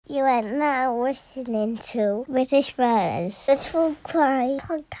You are now listening to British Murders, the True Crime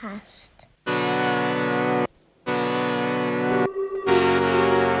Podcast.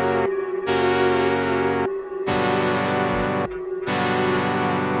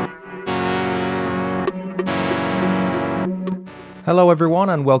 Hello everyone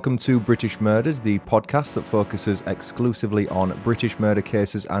and welcome to British Murders, the podcast that focuses exclusively on British murder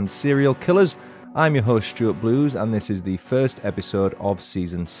cases and serial killers. I'm your host Stuart Blues and this is the first episode of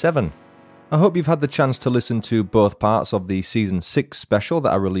Season 7. I hope you've had the chance to listen to both parts of the Season 6 special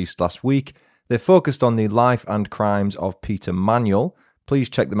that I released last week. They focused on the life and crimes of Peter Manuel. Please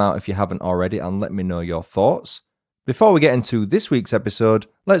check them out if you haven't already and let me know your thoughts. Before we get into this week's episode,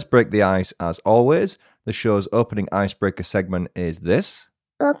 let's break the ice as always. The show's opening icebreaker segment is this.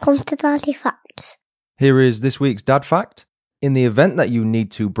 Welcome to Daddy Facts. Here is this week's Dad Fact. In the event that you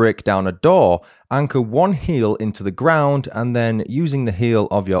need to break down a door, anchor one heel into the ground and then, using the heel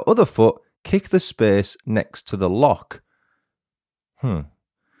of your other foot, kick the space next to the lock.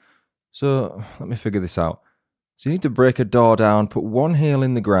 So, let me figure this out. So you need to break a door down, put one heel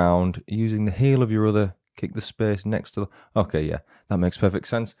in the ground, using the heel of your other, kick the space next to the... Okay, yeah, that makes perfect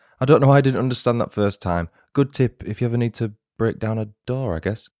sense. I don't know why I didn't understand that first time. Good tip if you ever need to break down a door, I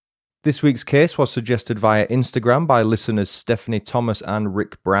guess. This week's case was suggested via Instagram by listeners Stephanie Thomas and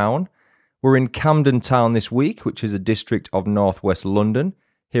Rick Brown. We're in Camden Town this week, which is a district of northwest London.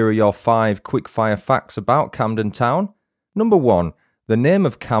 Here are your 5 quick-fire facts about Camden Town. Number 1. The name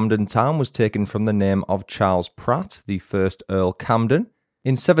of Camden Town was taken from the name of Charles Pratt, the first Earl Camden.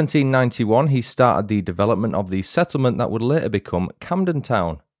 In 1791, he started the development of the settlement that would later become Camden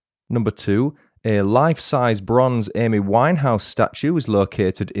Town. Number 2. A life-size bronze Amy Winehouse statue is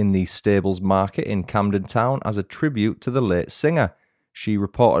located in the Stables Market in Camden Town as a tribute to the late singer. She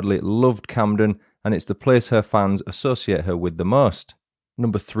reportedly loved Camden, and it's the place her fans associate her with the most.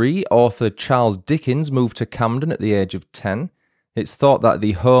 Number 3. Author Charles Dickens moved to Camden at the age of 10. It's thought that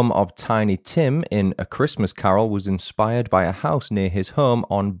the home of Tiny Tim in A Christmas Carol was inspired by a house near his home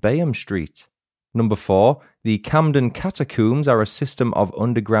on Bayham Street. Number 4. The Camden Catacombs are a system of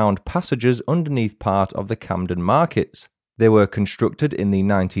underground passages underneath part of the Camden markets. They were constructed in the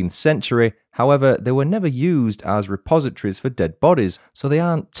 19th century, however, they were never used as repositories for dead bodies, so they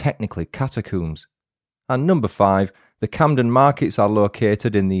aren't technically catacombs. And number 5. The Camden markets are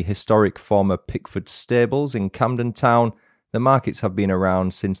located in the historic former Pickford Stables in Camden Town. The markets have been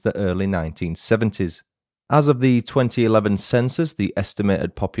around since the early 1970s. As of the 2011 census, the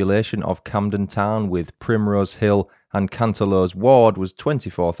estimated population of Camden Town with Primrose Hill and Canterlow's Ward was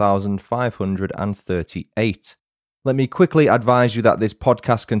 24,538. Let me quickly advise you that this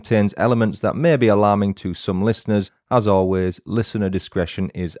podcast contains elements that may be alarming to some listeners. As always, listener discretion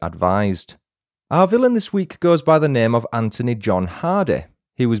is advised. Our villain this week goes by the name of Anthony John Hardy.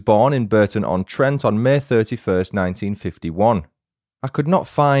 He was born in Burton-on-Trent on May 31st, 1951. I could not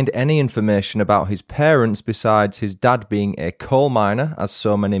find any information about his parents besides his dad being a coal miner, as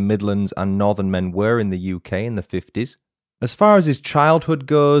so many Midlands and Northern men were in the UK in the 50s. As far as his childhood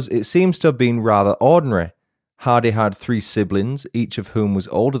goes, it seems to have been rather ordinary. Hardy had 3 siblings, each of whom was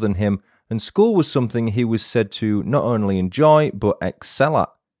older than him, and school was something he was said to not only enjoy, but excel at.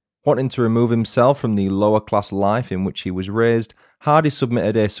 Wanting to remove himself from the lower-class life in which he was raised, Hardy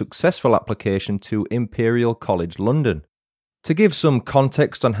submitted a successful application to Imperial College London. To give some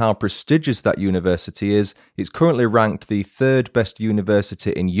context on how prestigious that university is, it's currently ranked the 3rd best university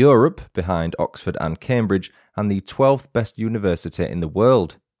in Europe, behind Oxford and Cambridge, and the 12th best university in the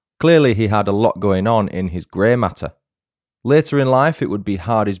world. Clearly he had a lot going on in his grey matter. Later in life, it would be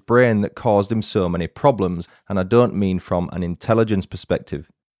Hardy's brain that caused him so many problems, and I don't mean from an intelligence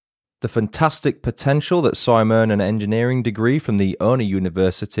perspective. The fantastic potential that saw him earn an engineering degree from the only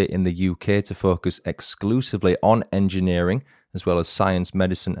university in the UK to focus exclusively on engineering, as well as science,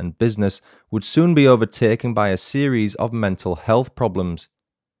 medicine and business, would soon be overtaken by a series of mental health problems.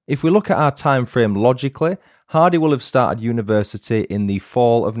 If we look at our time frame logically, Hardy will have started university in the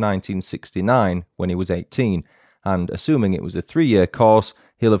fall of 1969, when he was 18, and assuming it was a 3-year course,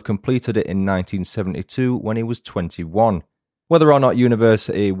 he'll have completed it in 1972 when he was 21. Whether or not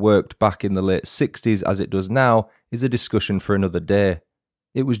university worked back in the late 60s as it does now is a discussion for another day.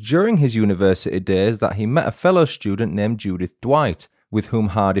 It was during his university days that he met a fellow student named Judith Dwight, with whom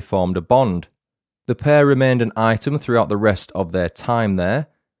Hardy formed a bond. The pair remained an item throughout the rest of their time there.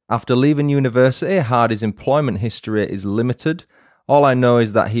 After leaving university, Hardy's employment history is limited. All I know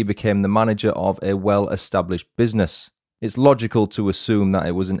is that he became the manager of a well-established business. It's logical to assume that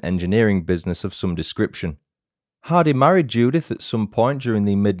it was an engineering business of some description. Hardy married Judith at some point during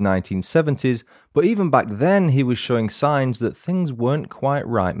the mid-1970s, but even back then he was showing signs that things weren't quite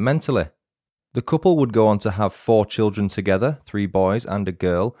right mentally. The couple would go on to have 4 children together, 3 boys and a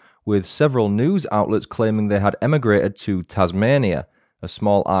girl, with several news outlets claiming they had emigrated to Tasmania, a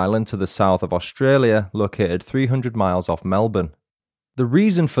small island to the south of Australia located 300 miles off Melbourne. The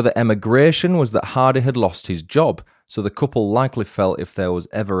reason for the emigration was that Hardy had lost his job, so the couple likely felt if there was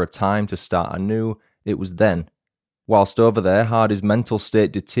ever a time to start anew, it was then. Whilst over there, Hardy's mental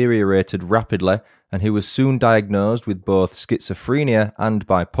state deteriorated rapidly, and he was soon diagnosed with both schizophrenia and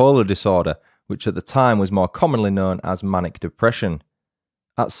bipolar disorder, which at the time was more commonly known as manic depression.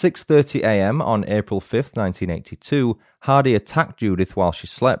 At 6:30 a.m. on April 5, 1982, Hardy attacked Judith while she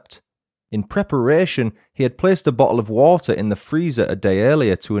slept. In preparation, he had placed a bottle of water in the freezer a day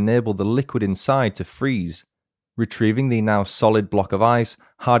earlier to enable the liquid inside to freeze. Retrieving the now solid block of ice,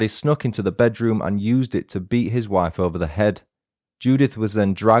 Hardy snuck into the bedroom and used it to beat his wife over the head. Judith was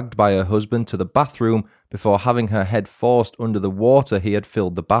then dragged by her husband to the bathroom before having her head forced under the water he had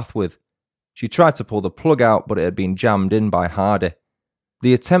filled the bath with. She tried to pull the plug out, but it had been jammed in by Hardy.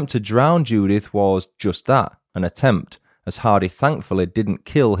 The attempt to drown Judith was just that, an attempt, as Hardy thankfully didn't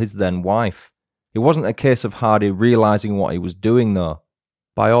kill his then wife. It wasn't a case of Hardy realising what he was doing though.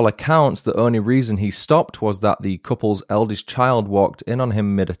 By all accounts, the only reason he stopped was that the couple's eldest child walked in on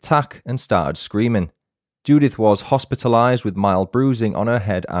him mid-attack and started screaming. Judith was hospitalised with mild bruising on her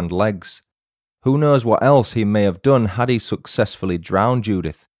head and legs. Who knows what else he may have done had he successfully drowned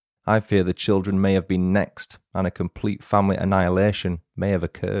Judith. I fear the children may have been next, and a complete family annihilation may have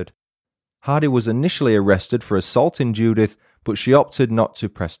occurred. Hardy was initially arrested for assaulting Judith, but she opted not to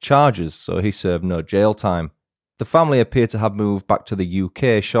press charges, so he served no jail time. The family appear to have moved back to the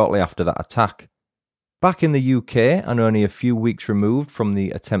UK shortly after that attack. Back in the UK, and only a few weeks removed from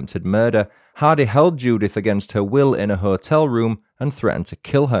the attempted murder, Hardy held Judith against her will in a hotel room and threatened to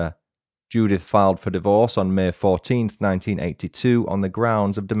kill her. Judith filed for divorce on May 14, 1982 on the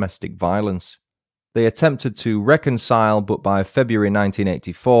grounds of domestic violence. They attempted to reconcile, but by February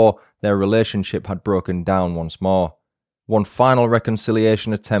 1984, their relationship had broken down once more. One final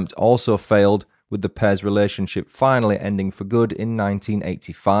reconciliation attempt also failed, with the pair's relationship finally ending for good in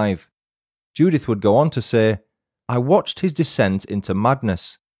 1985. Judith would go on to say, "I watched his descent into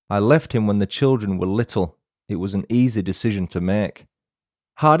madness. I left him when the children were little. It was an easy decision to make."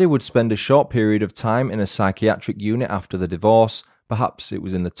 Hardy would spend a short period of time in a psychiatric unit after the divorce, perhaps it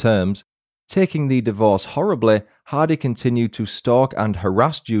was in the terms. Taking the divorce horribly, Hardy continued to stalk and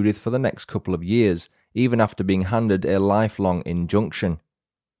harass Judith for the next couple of years, even after being handed a lifelong injunction.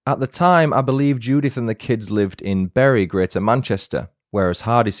 At the time, I believe Judith and the kids lived in Bury, Greater Manchester, whereas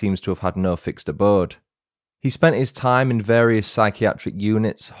Hardy seems to have had no fixed abode. He spent his time in various psychiatric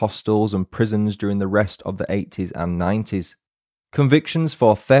units, hostels and prisons during the rest of the 80s and 90s. Convictions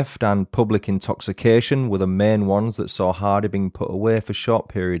for theft and public intoxication were the main ones that saw Hardy being put away for short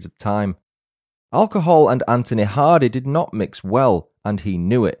periods of time. Alcohol and Anthony Hardy did not mix well, and he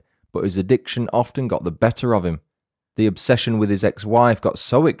knew it, but his addiction often got the better of him. The obsession with his ex-wife got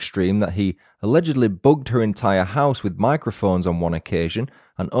so extreme that he allegedly bugged her entire house with microphones on one occasion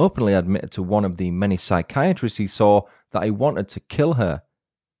and openly admitted to one of the many psychiatrists he saw that he wanted to kill her.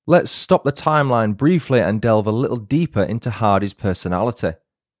 Let's stop the timeline briefly and delve a little deeper into Hardy's personality.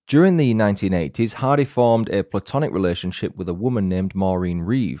 During the 1980s, Hardy formed a platonic relationship with a woman named Maureen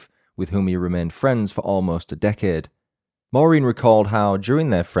Reeve, with whom he remained friends for almost a decade. Maureen recalled how, during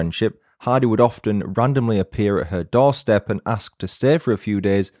their friendship, Hardy would often randomly appear at her doorstep and ask to stay for a few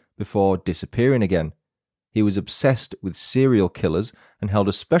days before disappearing again. He was obsessed with serial killers and held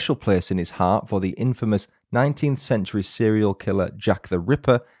a special place in his heart for the infamous 19th century serial killer Jack the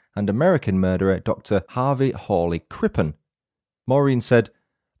Ripper and American murderer Dr. Harvey Hawley Crippen. Maureen said,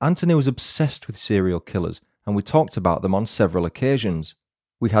 "Anthony was obsessed with serial killers, and we talked about them on several occasions.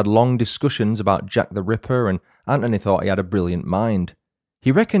 We had long discussions about Jack the Ripper, and Anthony thought he had a brilliant mind.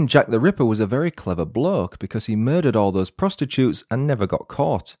 He reckoned Jack the Ripper was a very clever bloke because he murdered all those prostitutes and never got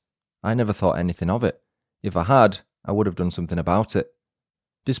caught. I never thought anything of it. If I had, I would have done something about it."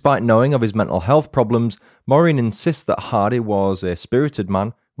 Despite knowing of his mental health problems, Maureen insists that Hardy was a spirited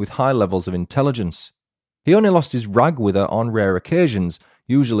man with high levels of intelligence. He only lost his rag with her on rare occasions,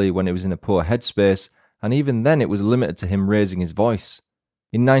 usually when he was in a poor headspace, and even then it was limited to him raising his voice.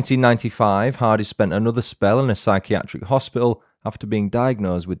 In 1995, Hardy spent another spell in a psychiatric hospital after being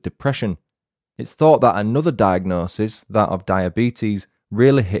diagnosed with depression. It's thought that another diagnosis, that of diabetes,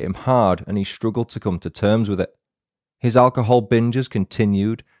 really hit him hard and he struggled to come to terms with it. His alcohol binges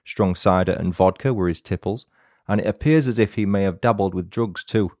continued, strong cider and vodka were his tipples, and it appears as if he may have dabbled with drugs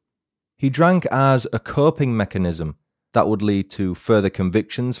too. He drank as a coping mechanism that would lead to further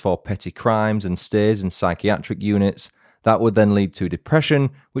convictions for petty crimes and stays in psychiatric units. That would then lead to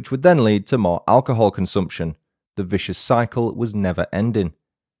depression, which would then lead to more alcohol consumption. The vicious cycle was never ending.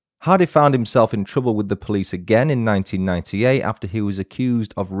 Hardy found himself in trouble with the police again in 1998 after he was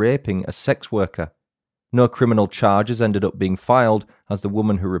accused of raping a sex worker. No criminal charges ended up being filed as the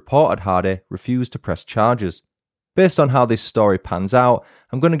woman who reported Hardy refused to press charges. Based on how this story pans out,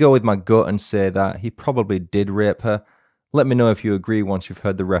 I'm going to go with my gut and say that he probably did rape her. Let me know if you agree once you've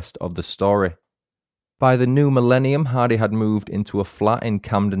heard the rest of the story. By the new millennium, Hardy had moved into a flat in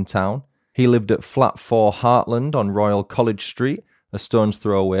Camden Town. He lived at Flat 4 Heartland on Royal College Street, a stone's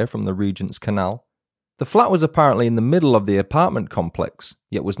throw away from the Regent's Canal. The flat was apparently in the middle of the apartment complex,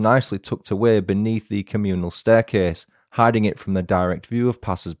 yet was nicely tucked away beneath the communal staircase, hiding it from the direct view of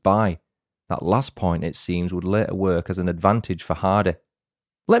passers-by. That last point, it seems, would later work as an advantage for Hardy.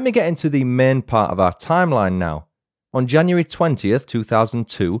 Let me get into the main part of our timeline now. On January 20th,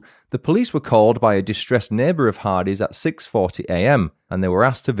 2002, the police were called by a distressed neighbour of Hardy's at 6:40 a.m, and they were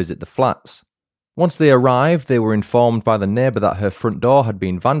asked to visit the flats. Once they arrived, they were informed by the neighbour that her front door had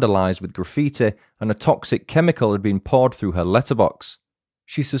been vandalised with graffiti and a toxic chemical had been poured through her letterbox.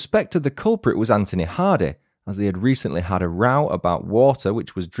 She suspected the culprit was Anthony Hardy, as they had recently had a row about water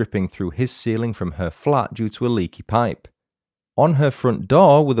which was dripping through his ceiling from her flat due to a leaky pipe. On her front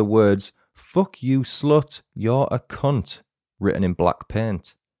door were the words, "Fuck you slut, you're a cunt," written in black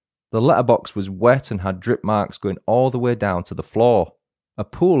paint. The letterbox was wet and had drip marks going all the way down to the floor. A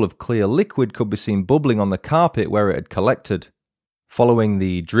pool of clear liquid could be seen bubbling on the carpet where it had collected. Following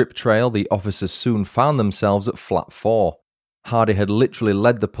the drip trail, the officers soon found themselves at Flat 4. Hardy had literally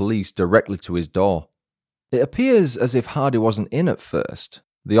led the police directly to his door. It appears as if Hardy wasn't in at first.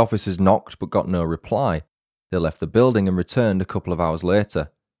 The officers knocked but got no reply. They left the building and returned a couple of hours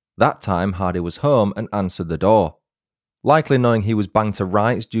later. That time, Hardy was home and answered the door. Likely knowing he was banged to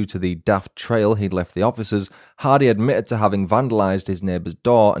rights due to the daft trail he'd left the officers, Hardy admitted to having vandalised his neighbour's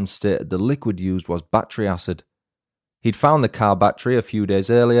door and stated the liquid used was battery acid. He'd found the car battery a few days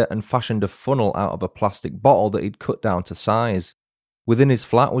earlier and fashioned a funnel out of a plastic bottle that he'd cut down to size. Within his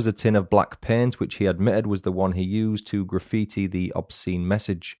flat was a tin of black paint which he admitted was the one he used to graffiti the obscene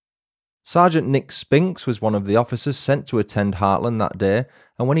message. Sergeant Nick Spinks was one of the officers sent to attend Heartland that day,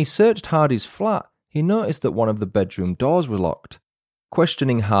 and when he searched Hardy's flat, he noticed that one of the bedroom doors were locked.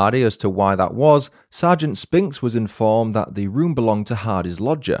 Questioning Hardy as to why that was, Sergeant Spinks was informed that the room belonged to Hardy's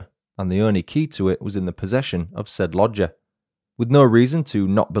lodger, and the only key to it was in the possession of said lodger. With no reason to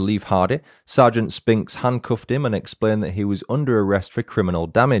not believe Hardy, Sergeant Spinks handcuffed him and explained that he was under arrest for criminal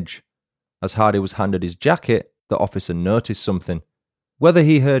damage. As Hardy was handed his jacket, the officer noticed something. Whether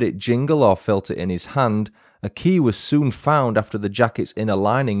he heard it jingle or felt it in his hand, a key was soon found after the jacket's inner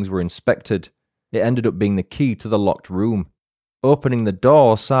linings were inspected. It ended up being the key to the locked room. Opening the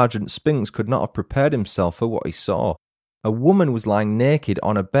door, Sergeant Spinks could not have prepared himself for what he saw. A woman was lying naked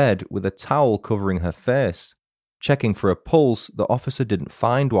on a bed with a towel covering her face. Checking for a pulse, the officer didn't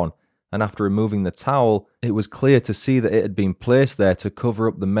find one, and after removing the towel, it was clear to see that it had been placed there to cover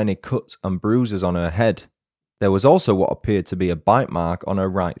up the many cuts and bruises on her head. There was also what appeared to be a bite mark on her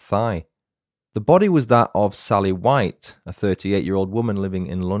right thigh. The body was that of Sally White, a 38-year-old woman living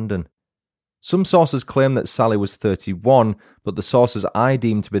in London. Some sources claim that Sally was 31, but the sources I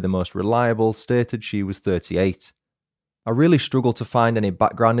deemed to be the most reliable stated she was 38. I really struggled to find any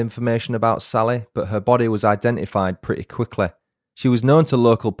background information about Sally, but her body was identified pretty quickly. She was known to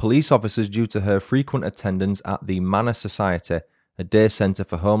local police officers due to her frequent attendance at the Manor Society, a day centre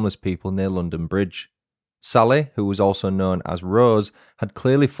for homeless people near London Bridge. Sally, who was also known as Rose, had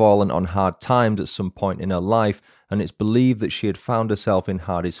clearly fallen on hard times at some point in her life, and it's believed that she had found herself in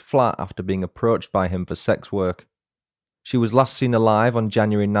Hardy's flat after being approached by him for sex work. She was last seen alive on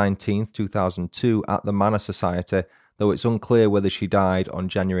January 19, 2002 at the Manor Society, though it's unclear whether she died on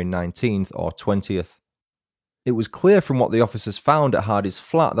January 19th or 20th. It was clear from what the officers found at Hardy's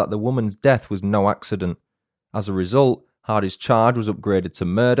flat that the woman's death was no accident. As a result, Hardy's charge was upgraded to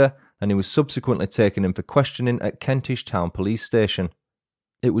murder, and he was subsequently taken in for questioning at Kentish Town Police Station.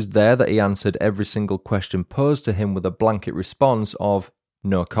 It was there that he answered every single question posed to him with a blanket response of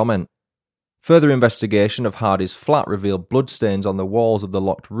no comment. Further investigation of Hardy's flat revealed bloodstains on the walls of the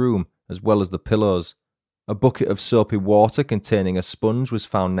locked room, as well as the pillows. A bucket of soapy water containing a sponge was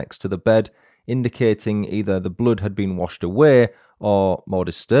found next to the bed, indicating either the blood had been washed away or, more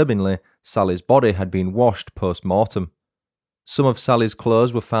disturbingly, Sally's body had been washed post-mortem. Some of Sally's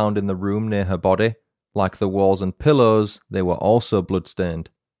clothes were found in the room near her body. Like the walls and pillows, they were also bloodstained.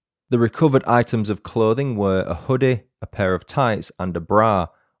 The recovered items of clothing were a hoodie, a pair of tights, and a bra,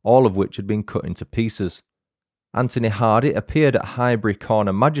 all of which had been cut into pieces. Anthony Hardy appeared at Highbury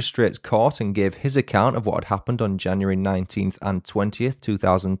Corner Magistrates Court and gave his account of what had happened on January 19th and 20th,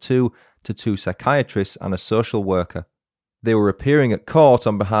 2002 to two psychiatrists and a social worker. They were appearing at court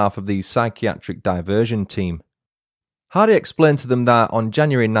on behalf of the psychiatric diversion team. Hardy explained to them that on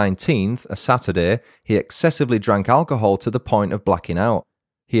January 19th, a Saturday, he excessively drank alcohol to the point of blacking out.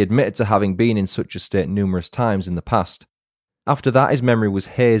 He admitted to having been in such a state numerous times in the past. After that, his memory was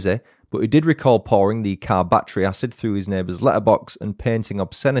hazy, but he did recall pouring the car battery acid through his neighbour's letterbox and painting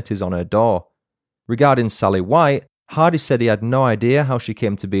obscenities on her door. Regarding Sally White, Hardy said he had no idea how she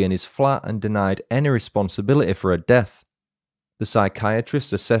came to be in his flat and denied any responsibility for her death. The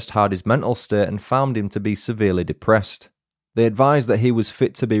psychiatrist assessed Hardy's mental state and found him to be severely depressed. They advised that he was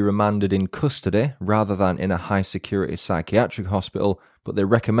fit to be remanded in custody rather than in a high-security psychiatric hospital, but they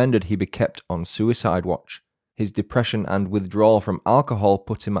recommended he be kept on suicide watch. His depression and withdrawal from alcohol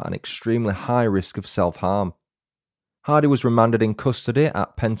put him at an extremely high risk of self-harm. Hardy was remanded in custody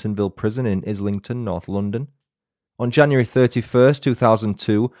at Pentonville Prison in Islington, North London. On January 31st,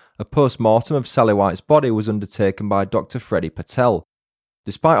 2002, a post-mortem of Sally White's body was undertaken by Dr. Freddie Patel.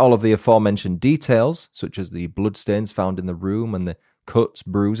 Despite all of the aforementioned details, such as the bloodstains found in the room and the cuts,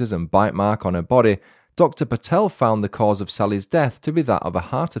 bruises and bite mark on her body, Dr. Patel found the cause of Sally's death to be that of a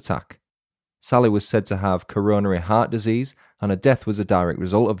heart attack. Sally was said to have coronary heart disease, and her death was a direct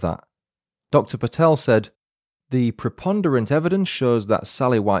result of that. Dr. Patel said, "The preponderant evidence shows that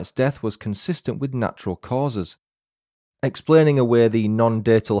Sally White's death was consistent with natural causes." Explaining away the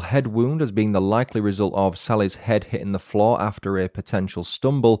non-datal head wound as being the likely result of Sally's head hitting the floor after a potential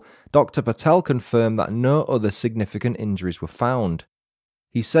stumble, Dr. Patel confirmed that no other significant injuries were found.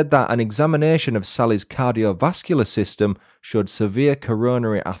 He said that an examination of Sally's cardiovascular system showed severe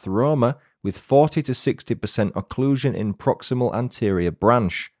coronary atheroma with 40 to 60% occlusion in proximal anterior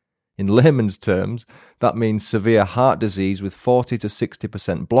branch. In layman's terms, that means severe heart disease with 40 to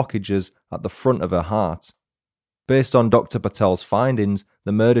 60% blockages at the front of her heart. Based on Dr. Patel's findings,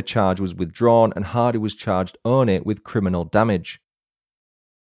 the murder charge was withdrawn and Hardy was charged only with criminal damage.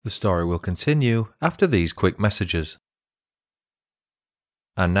 The story will continue after these quick messages.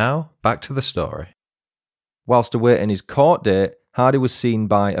 And now, back to the story. Whilst awaiting his court date, Hardy was seen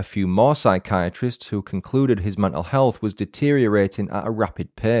by a few more psychiatrists who concluded his mental health was deteriorating at a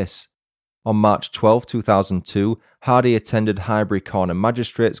rapid pace. On March 12, 2002, Hardy attended Highbury Corner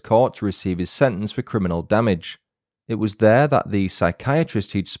Magistrates Court to receive his sentence for criminal damage. It was there that the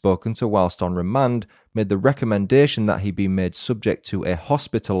psychiatrist he'd spoken to whilst on remand made the recommendation that he be made subject to a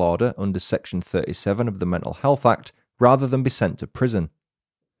hospital order under Section 37 of the Mental Health Act rather than be sent to prison.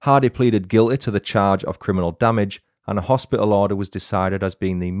 Hardy pleaded guilty to the charge of criminal damage, and a hospital order was decided as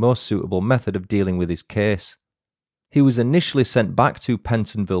being the most suitable method of dealing with his case. He was initially sent back to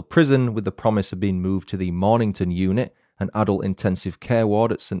Pentonville Prison with the promise of being moved to the Mornington Unit, an adult intensive care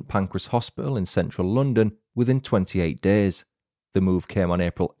ward at St Pancras Hospital in central London, within 28 days. The move came on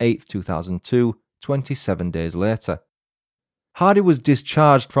April 8, 2002, 27 days later. Hardy was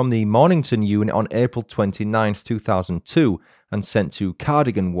discharged from the Mornington Unit on April 29, 2002, and sent to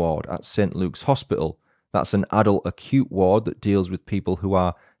Cardigan Ward at St Luke's Hospital. That's an adult acute ward that deals with people who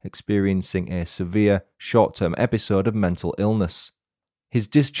are experiencing a severe, short-term episode of mental illness. His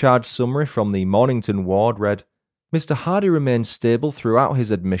discharge summary from the Mornington ward read, "Mr. Hardy remained stable throughout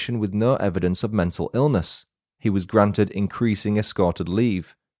his admission with no evidence of mental illness. He was granted increasing escorted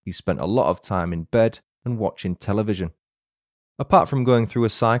leave. He spent a lot of time in bed and watching television." Apart from going through a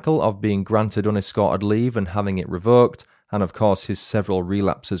cycle of being granted unescorted leave and having it revoked, and of course his several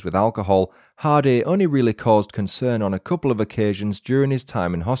relapses with alcohol, Hardy only really caused concern on a couple of occasions during his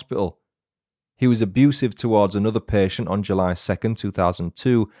time in hospital. He was abusive towards another patient on July 2,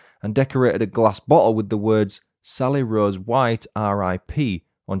 2002, and decorated a glass bottle with the words "Sally Rose White, R.I.P."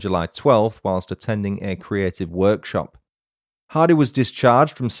 on July 12th whilst attending a creative workshop. Hardy was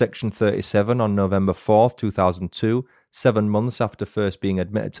discharged from Section 37 on November 4, 2002, 7 months after first being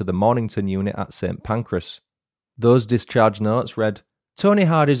admitted to the Mornington Unit at St Pancras. Those discharge notes read, "Tony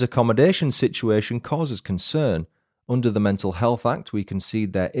Hardy's accommodation situation causes concern. Under the Mental Health Act, we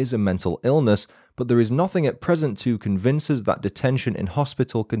concede there is a mental illness, but there is nothing at present to convince us that detention in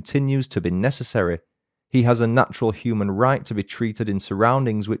hospital continues to be necessary. He has a natural human right to be treated in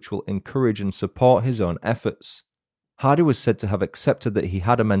surroundings which will encourage and support his own efforts." Hardy was said to have accepted that he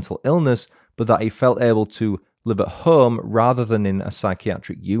had a mental illness, but that he felt able to live at home rather than in a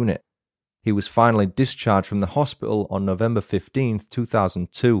psychiatric unit. He was finally discharged from the hospital on November 15,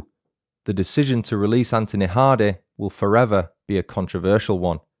 2002. The decision to release Anthony Hardy will forever be a controversial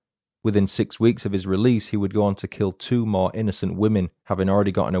one. Within 6 weeks of his release, he would go on to kill 2 more innocent women, having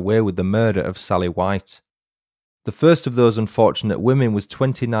already gotten away with the murder of Sally White. The first of those unfortunate women was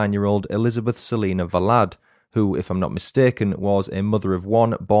 29-year-old Elizabeth Selina Valad, who, if I'm not mistaken, was a mother of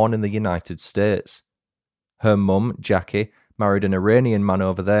 1 born in the United States. Her mum, Jackie, married an Iranian man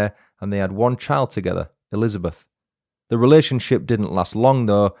over there, and they had 1 child together, Elizabeth. The relationship didn't last long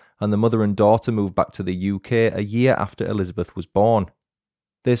though, and the mother and daughter moved back to the UK a year after Elizabeth was born.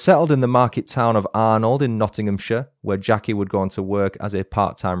 They settled in the market town of Arnold in Nottinghamshire, where Jackie would go on to work as a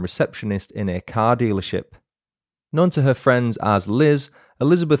part-time receptionist in a car dealership. Known to her friends as Liz,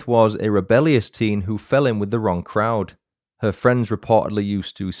 Elizabeth was a rebellious teen who fell in with the wrong crowd. Her friends reportedly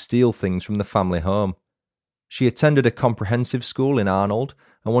used to steal things from the family home. She attended a comprehensive school in Arnold,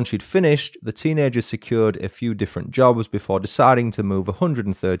 and once she'd finished, the teenager secured a few different jobs before deciding to move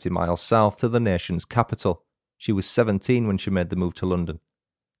 130 miles south to the nation's capital. She was 17 when she made the move to London.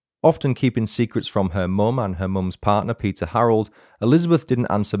 Often keeping secrets from her mum and her mum's partner, Peter Harold, Elizabeth didn't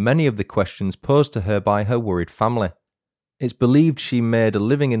answer many of the questions posed to her by her worried family. It's believed she made a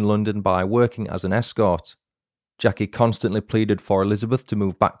living in London by working as an escort. Jackie constantly pleaded for Elizabeth to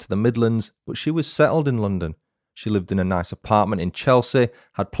move back to the Midlands, but she was settled in London. She lived in a nice apartment in Chelsea,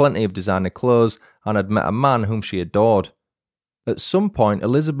 had plenty of designer clothes, and had met a man whom she adored. At some point,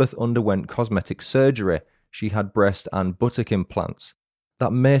 Elizabeth underwent cosmetic surgery. She had breast and buttock implants.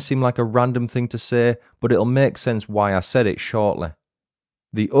 That may seem like a random thing to say, but it'll make sense why I said it shortly.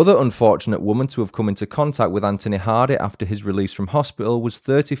 The other unfortunate woman to have come into contact with Anthony Hardy after his release from hospital was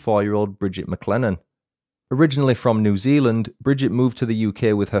 34-year-old Bridgette Maclennan. Originally from New Zealand, Bridgette moved to the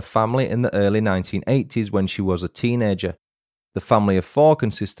UK with her family in the early 1980s when she was a teenager. The family of 4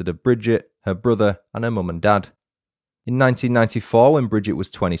 consisted of Bridgette, her brother, and her mum and dad. In 1994, when Bridgette was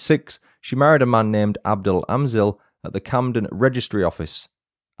 26, she married a man named Abdul Amzil at the Camden Registry Office.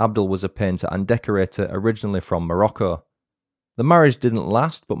 Abdul was a painter and decorator originally from Morocco. The marriage didn't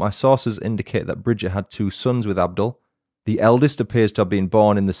last, but my sources indicate that Bridgette had 2 sons with Abdul. The eldest appears to have been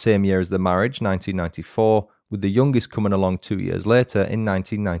born in the same year as the marriage, 1994, with the youngest coming along 2 years later in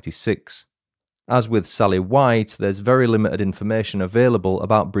 1996. As with Sally White, there's very limited information available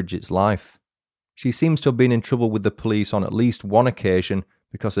about Bridgette's life. She seems to have been in trouble with the police on at least 1 occasion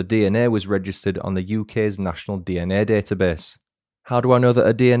because her DNA was registered on the UK's National DNA Database. How do I know that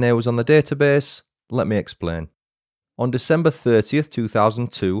her DNA was on the database? Let me explain. On December 30th,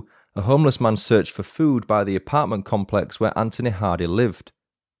 2002, a homeless man searched for food by the apartment complex where Anthony Hardy lived.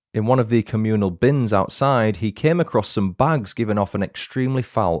 In one of the communal bins outside, he came across some bags giving off an extremely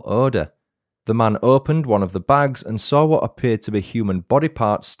foul odour. The man opened one of the bags and saw what appeared to be human body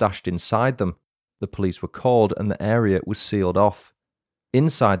parts stashed inside them. The police were called and the area was sealed off.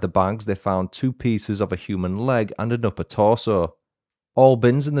 Inside the bags, they found 2 pieces of a human leg and an upper torso. All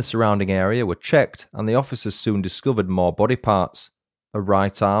bins in the surrounding area were checked, and the officers soon discovered more body parts. A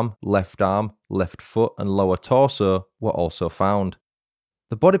right arm, left foot, and lower torso were also found.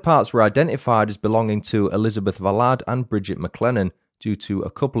 The body parts were identified as belonging to Elizabeth Valad and Bridgette Maclennan due to a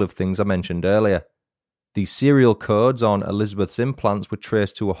couple of things I mentioned earlier. The serial codes on Elizabeth's implants were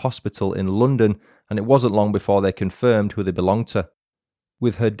traced to a hospital in London, and it wasn't long before they confirmed who they belonged to.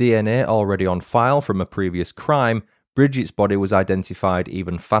 With her DNA already on file from a previous crime, Bridgette's body was identified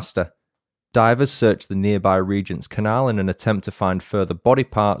even faster. Divers searched the nearby Regent's Canal in an attempt to find further body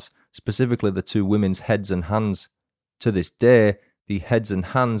parts, specifically the 2 women's heads and hands. To this day, the heads and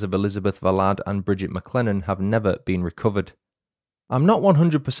hands of Elizabeth Valad and Bridgette Maclennan have never been recovered. I'm not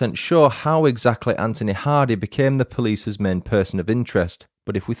 100% sure how exactly Anthony Hardy became the police's main person of interest,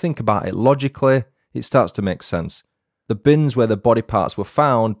 but if we think about it logically, it starts to make sense. The bins where the body parts were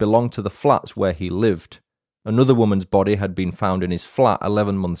found belonged to the flats where he lived. Another woman's body had been found in his flat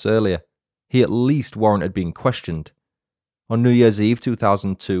 11 months earlier. He at least warranted being questioned. On New Year's Eve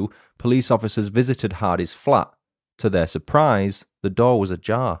 2002, police officers visited Hardy's flat. To their surprise, the door was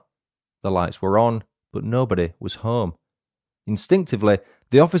ajar. The lights were on, but nobody was home. Instinctively,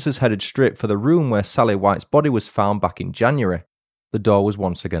 the officers headed straight for the room where Sally White's body was found back in January. The door was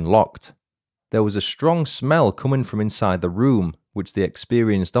once again locked. There was a strong smell coming from inside the room, which the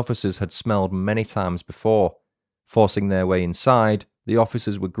experienced officers had smelled many times before. Forcing their way inside, the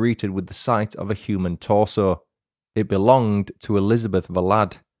officers were greeted with the sight of a human torso. It belonged to Elizabeth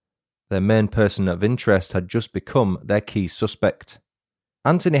Valad. Their main person of interest had just become their key suspect.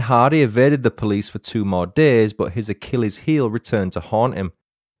 Anthony Hardy evaded the police for 2 more days, but his Achilles heel returned to haunt him.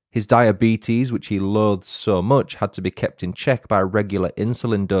 His diabetes, which he loathed so much, had to be kept in check by regular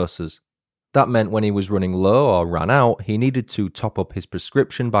insulin doses. That meant when he was running low or ran out, he needed to top up his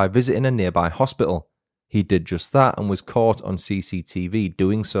prescription by visiting a nearby hospital. He did just that and was caught on CCTV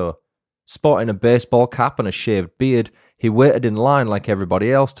doing so. Sporting a baseball cap and a shaved beard, he waited in line like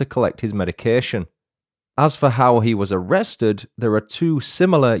everybody else to collect his medication. As for how he was arrested, there are two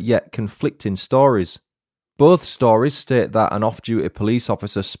similar yet conflicting stories. Both stories state that an off-duty police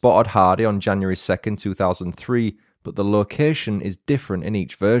officer spotted Hardy on January 2nd, 2003, but the location is different in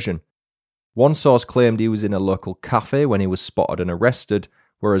each version. One source claimed he was in a local cafe when he was spotted and arrested,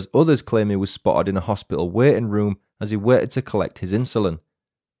 whereas others claim he was spotted in a hospital waiting room as he waited to collect his insulin.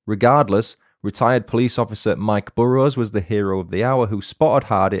 Regardless, retired police officer Mike Burrows was the hero of the hour who spotted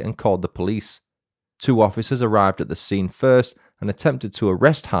Hardy and called the police. Two officers arrived at the scene first and attempted to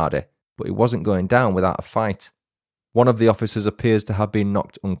arrest Hardy, but he wasn't going down without a fight. One of the officers appears to have been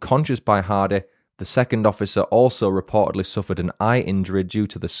knocked unconscious by Hardy. The second officer also reportedly suffered an eye injury due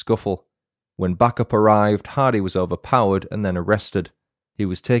to the scuffle. When backup arrived, Hardy was overpowered and then arrested. He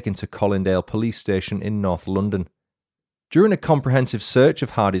was taken to Colindale Police Station in North London. During a comprehensive search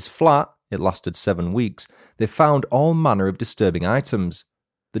of Hardy's flat, it lasted 7 weeks, they found all manner of disturbing items.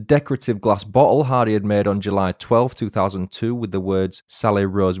 The decorative glass bottle Hardy had made on July 12, 2002 with the words Sally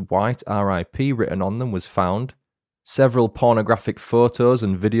Rose White R.I.P. written on them was found. Several pornographic photos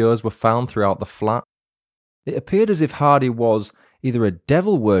and videos were found throughout the flat. It appeared as if Hardy was either a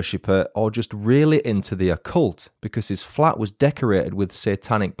devil worshipper or just really into the occult, because his flat was decorated with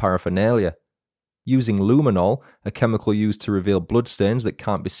satanic paraphernalia. Using luminol, a chemical used to reveal bloodstains that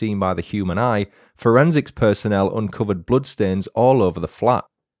can't be seen by the human eye, forensics personnel uncovered bloodstains all over the flat.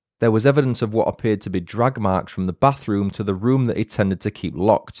 There was evidence of what appeared to be drag marks from the bathroom to the room that he tended to keep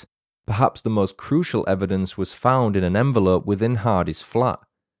locked. Perhaps the most crucial evidence was found in an envelope within Hardy's flat.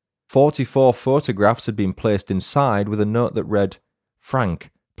 44 photographs had been placed inside with a note that read, "Frank,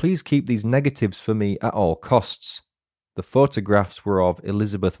 please keep these negatives for me at all costs." The photographs were of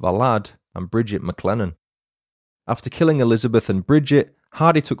Elizabeth Valad and Bridgette Maclennan. After killing Elizabeth and Bridgette,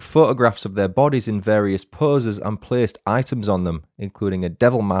 Hardy took photographs of their bodies in various poses and placed items on them, including a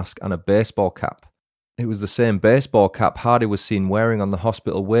devil mask and a baseball cap. It was the same baseball cap Hardy was seen wearing on the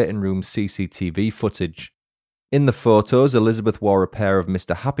hospital waiting room CCTV footage. In the photos, Elizabeth wore a pair of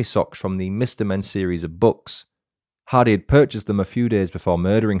Mr. Happy Socks from the Mr. Men series of books. Hardy had purchased them a few days before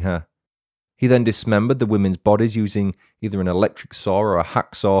murdering her. He then dismembered the women's bodies using either an electric saw or a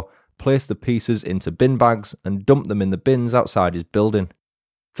hacksaw, placed the pieces into bin bags, and dumped them in the bins outside his building.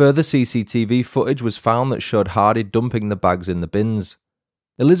 Further CCTV footage was found that showed Hardy dumping the bags in the bins.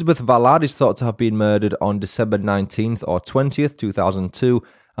 Elizabeth Valad is thought to have been murdered on December 19th or 20th, 2002,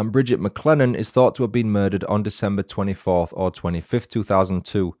 and Bridgette Maclennan is thought to have been murdered on December 24th or 25th,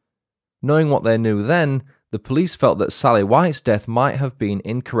 2002. Knowing what they knew then, the police felt that Sally White's death might have been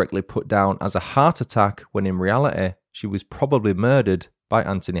incorrectly put down as a heart attack when in reality she was probably murdered by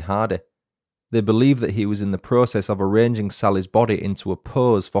Anthony Hardy. They believed that he was in the process of arranging Sally's body into a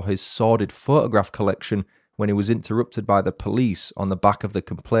pose for his sordid photograph collection when he was interrupted by the police on the back of the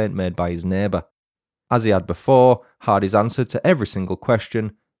complaint made by his neighbour. As he had before, Hardy's answer to every single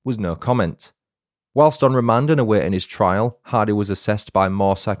question was no comment. Whilst on remand and awaiting his trial, Hardy was assessed by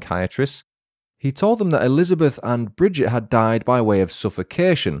more psychiatrists. He told them that Elizabeth and Bridgette had died by way of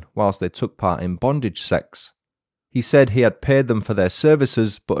suffocation whilst they took part in bondage sex. He said he had paid them for their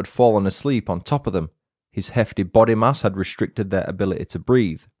services but had fallen asleep on top of them. His hefty body mass had restricted their ability to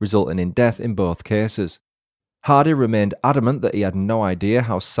breathe, resulting in death in both cases. Hardy remained adamant that he had no idea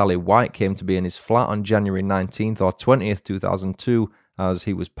how Sally White came to be in his flat on January 19th or 20th, 2002, as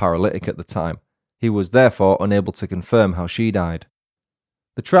he was paralytic at the time. He was therefore unable to confirm how she died.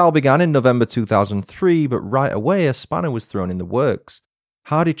 The trial began in November 2003, but right away a spanner was thrown in the works.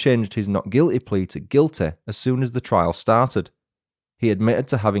 Hardy changed his not guilty plea to guilty as soon as the trial started. He admitted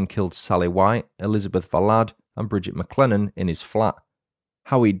to having killed Sally White, Elizabeth Valad, and Bridgette Maclennan in his flat.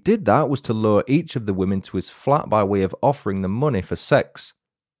 How he did that was to lure each of the women to his flat by way of offering them money for sex.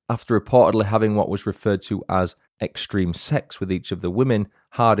 After reportedly having what was referred to as extreme sex with each of the women,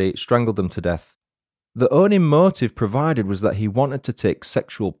 Hardy strangled them to death. The only motive provided was that he wanted to take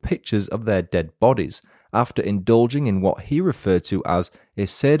sexual pictures of their dead bodies after indulging in what he referred to as a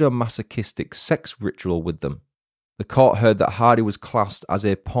sadomasochistic sex ritual with them. The court heard that Hardy was classed as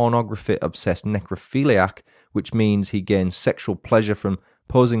a pornography-obsessed necrophiliac, which means he gained sexual pleasure from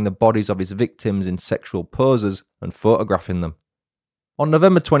posing the bodies of his victims in sexual poses and photographing them. On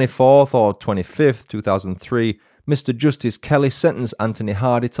November 24th or 25th, 2003, Mr. Justice Kelly sentenced Anthony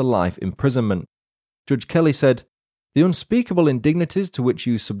Hardy to life imprisonment. Judge Kelly said, "The unspeakable indignities to which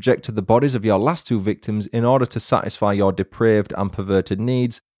you subjected the bodies of your last two victims in order to satisfy your depraved and perverted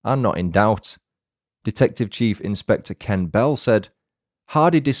needs are not in doubt." Detective Chief Inspector Ken Bell said,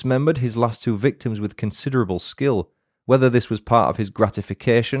 "Hardy dismembered his last two victims with considerable skill, Whether this was part of his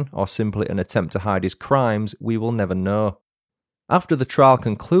gratification or simply an attempt to hide his crimes, we will never know. After the trial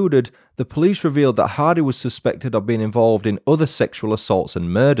concluded, the police revealed that Hardy was suspected of being involved in other sexual assaults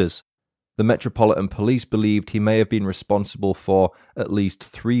and murders. The Metropolitan Police believed he may have been responsible for at least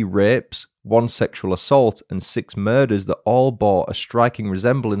 3 rapes, 1 sexual assault, and 6 murders that all bore a striking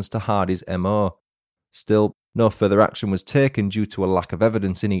resemblance to Hardy's MO. Still, no further action was taken due to a lack of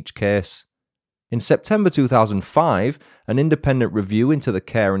evidence in each case. In September 2005, an independent review into the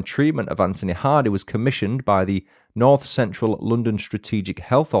care and treatment of Anthony Hardy was commissioned by the North Central London Strategic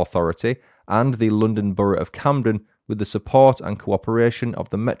Health Authority and the London Borough of Camden with the support and cooperation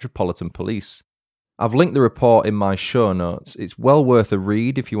of the Metropolitan Police. I've linked the report in my show notes. It's well worth a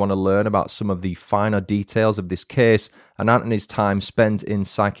read if you want to learn about some of the finer details of this case and Anthony's time spent in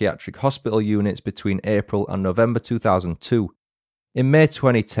psychiatric hospital units between April and November 2002. In May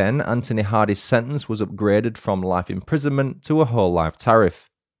 2010, Anthony Hardy's sentence was upgraded from life imprisonment to a whole life tariff.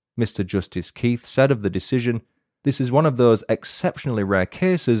 Mr. Justice Keith said of the decision, "This is one of those exceptionally rare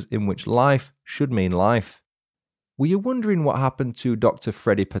cases in which life should mean life." Were you wondering what happened to Dr.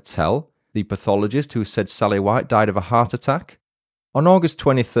 Freddie Patel, the pathologist who said Sally White died of a heart attack? On August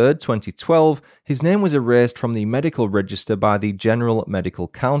 23, 2012, his name was erased from the medical register by the General Medical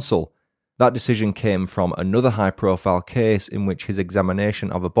Council. That decision came from another high-profile case in which his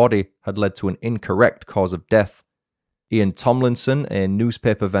examination of a body had led to an incorrect cause of death. Ian Tomlinson, a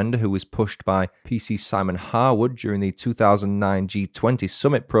newspaper vendor who was pushed by PC Simon Harwood during the 2009 G20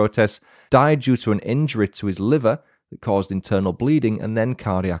 summit protests, died due to an injury to his liver that caused internal bleeding and then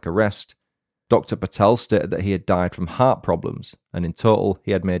cardiac arrest. Dr. Patel stated that he had died from heart problems, and in total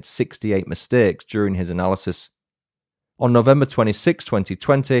he had made 68 mistakes during his analysis. On November 26,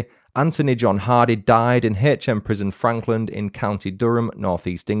 2020, Anthony John Hardy died in HM Prison Frankland in County Durham, North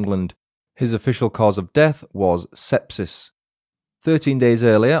East England. His official cause of death was sepsis. 13 days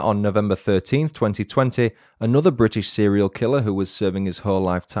earlier, on November 13, 2020, another British serial killer who was serving his whole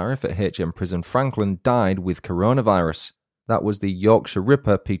life tariff at HM Prison Frankland died with coronavirus. That was the Yorkshire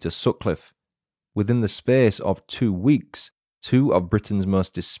Ripper Peter Sutcliffe. Within the space of 2 weeks, 2 of Britain's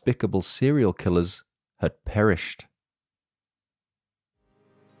most despicable serial killers had perished.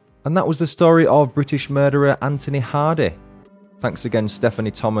 And that was the story of British murderer Anthony Hardy. Thanks again Stephanie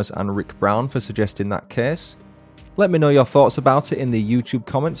Thomas and Rick Brown for suggesting that case. Let me know your thoughts about it in the YouTube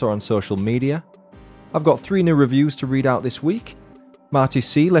comments or on social media. I've got 3 new reviews to read out this week. Marty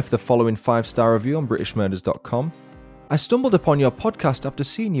C left the following 5-star review on BritishMurders.com. I stumbled upon your podcast after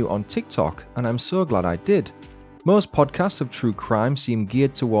seeing you on TikTok, and I'm so glad I did. Most podcasts of true crime seem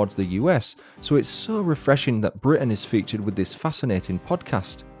geared towards the US, so it's so refreshing that Britain is featured with this fascinating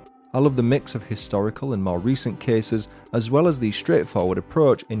podcast. I love the mix of historical and more recent cases, as well as the straightforward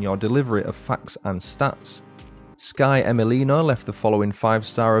approach in your delivery of facts and stats. Sky Emilino left the following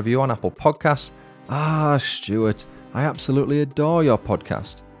 5-star review on Apple Podcasts. Stuart, I absolutely adore your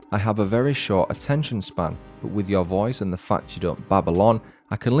podcast. I have a very short attention span, but with your voice and the fact you don't babble on,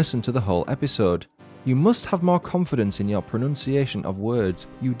 I can listen to the whole episode. You must have more confidence in your pronunciation of words.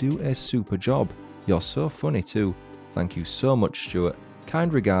 You do a super job. You're so funny too. Thank you so much, Stuart.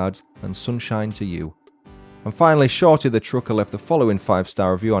 Kind regards, and sunshine to you. And finally, Shorty the Trucker left the following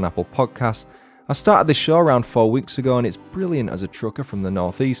 5-star review on Apple Podcasts. I started this show around 4 weeks ago and it's brilliant as a trucker from the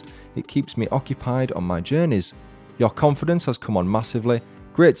northeast. It keeps me occupied on my journeys. Your confidence has come on massively.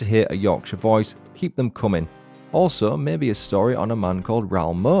 Great to hear a Yorkshire voice. Keep them coming. Also, maybe a story on a man called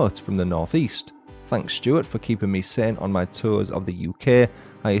Raoul Moat from the northeast. Thanks Stuart for keeping me sane on my tours of the UK.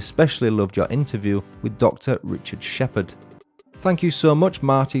 I especially loved your interview with Dr. Richard Shepherd. Thank you so much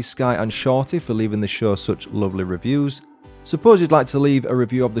Marty, Sky and Shorty for leaving the show such lovely reviews. Suppose you'd like to leave a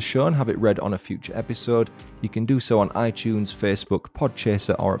review of the show and have it read on a future episode. You can do so on iTunes, Facebook,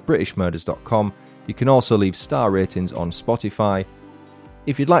 Podchaser or at BritishMurders.com. You can also leave star ratings on Spotify.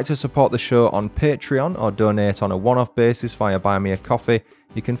 If you'd like to support the show on Patreon or donate on a one-off basis via Buy Me a Coffee,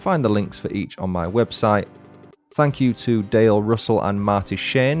 you can find the links for each on my website. Thank you to Dale Russell and Marty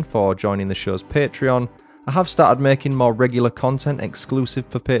Shane for joining the show's Patreon. I have started making more regular content exclusive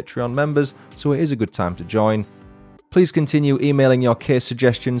for Patreon members, so it is a good time to join. Please continue emailing your case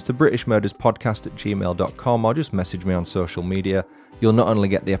suggestions to britishmurderspodcast@gmail.com or just message me on social media. You'll not only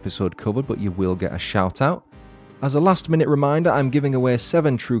get the episode covered, but you will get a shout out. As a last minute reminder, I'm giving away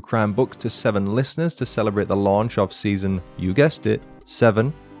 7 true crime books to 7 listeners to celebrate the launch of season, you guessed it,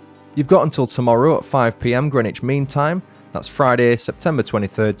 7. You've got until tomorrow at 5 PM Greenwich Mean Time. That's Friday, September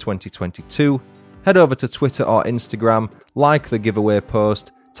 23rd, 2022. Head over to Twitter or Instagram, like the giveaway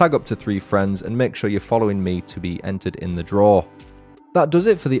post, tag up to 3 friends, and make sure you're following me to be entered in the draw. That does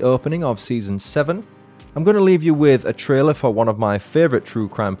it for the opening of Season 7. I'm going to leave you with a trailer for one of my favourite true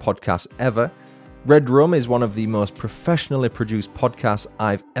crime podcasts ever. Red Rum is one of the most professionally produced podcasts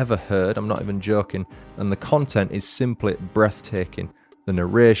I've ever heard. I'm not even joking. And the content is simply breathtaking. The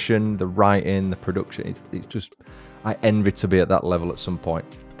narration, the writing, the production, it's just, I envy to be at that level at some point.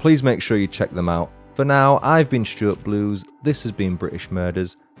 Please make sure you check them out. For now, I've been Stuart Blues. This has been British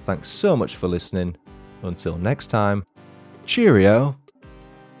Murders. Thanks so much for listening. Until next time, cheerio.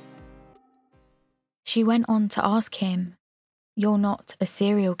 She went on to ask him, "You're not a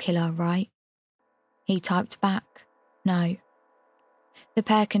serial killer, right?" He typed back, "No." The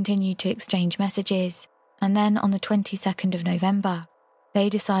pair continued to exchange messages, and then on the 22nd of November, they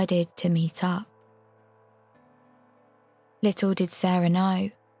decided to meet up. Little did Sarah know,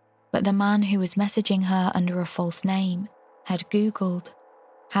 but the man who was messaging her under a false name had Googled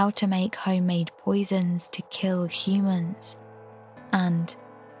how to make homemade poisons to kill humans, and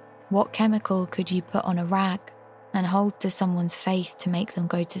what chemical could you put on a rag and hold to someone's face to make them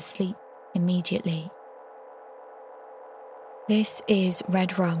go to sleep immediately. This is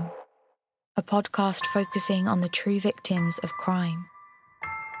Red Rum, a podcast focusing on the true victims of crime.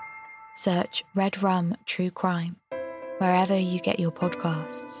 Search Red Rum True Crime wherever you get your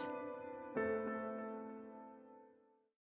podcasts.